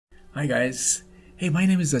Hi guys. Hey, my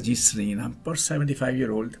name is Ajit Sreen. I'm about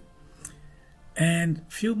 75-year-old. And a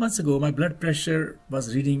few months ago, my blood pressure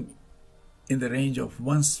was reading in the range of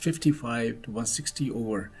 155 to 160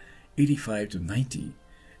 over 85 to 90.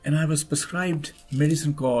 And I was prescribed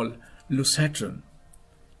medicine called Losartan.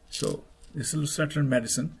 So this is Losartan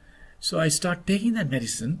medicine. So I start taking that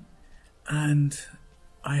medicine and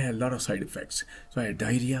I had a lot of side effects. So I had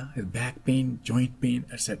diarrhea, had back pain, joint pain,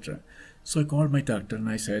 etc. So I called my doctor and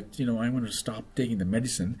I said, I'm going to stop taking the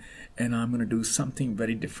medicine and I'm going to do something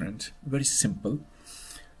very different, very simple.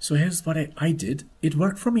 So here's what I did. It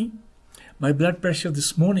worked for me. My blood pressure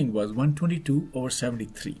this morning was 122 over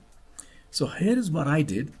 73. So here is what I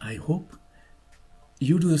did. I hope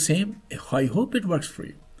you do the same. I hope it works for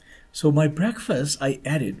you. So my breakfast, I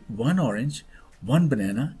added 1 orange, 1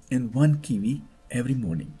 banana and 1 kiwi every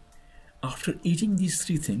morning. After eating these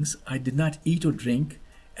 3 things, I did not eat or drink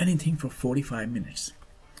anything for 45 minutes.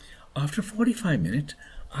 After 45 minutes,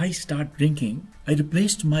 I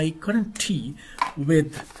replaced my current tea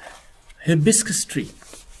with hibiscus tree.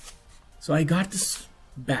 So I got this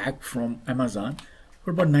bag from Amazon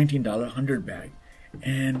for about $19, 100 bag.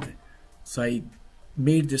 And so I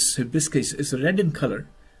made this hibiscus, it's red in color.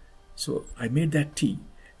 So I made that tea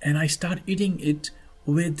and I started eating it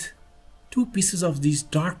with 2 pieces of these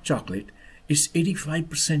dark chocolate. It's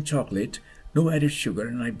 85% chocolate, no added sugar,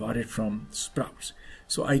 and I bought it from Sprouts.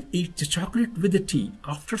 So I eat the chocolate with the tea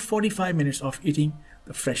after 45 minutes of eating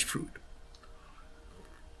the fresh fruit.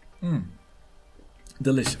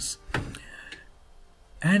 Delicious.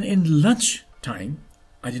 And in lunch time,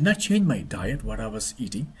 I did not change my diet, what I was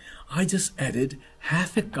eating. I just added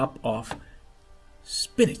half a cup of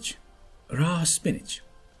spinach, raw spinach.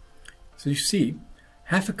 So you see,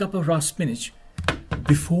 half a cup of raw spinach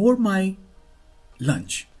before my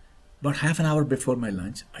lunch. About half an hour before my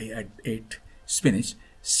lunch, I ate spinach.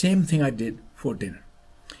 Same thing I did for dinner.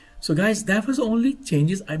 So guys, that was the only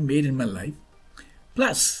changes I made in my life.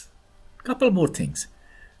 Plus, a couple more things.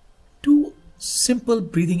 2 simple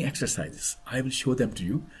breathing exercises. I will show them to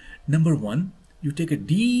you. Number 1, you take a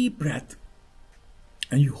deep breath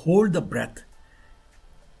and you hold the breath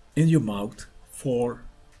in your mouth for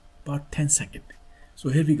about 10 seconds. So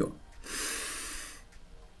here we go.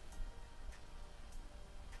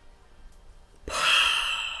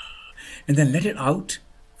 And then let it out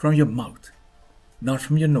from your mouth, not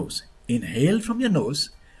from your nose. Inhale from your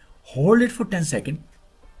nose, hold it for 10 seconds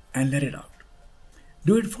and let it out.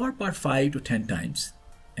 Do it for about 5 to 10 times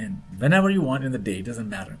and whenever you want in the day, it doesn't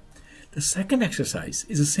matter. The second exercise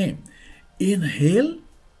is the same. Inhale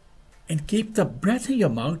and keep the breath in your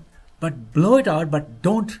mouth, but blow it out, but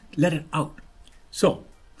don't let it out. So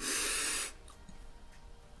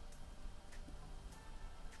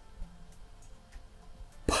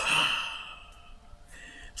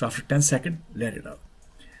after 10 seconds, let it out.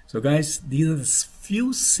 So guys, these are the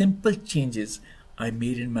few simple changes I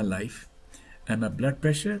made in my life. And my blood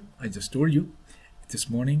pressure, I just told you, this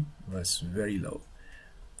morning was very low.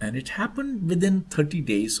 And it happened within 30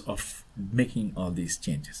 days of making all these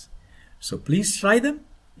changes. So please try them.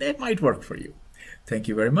 They might work for you. Thank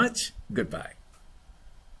you very much. Goodbye.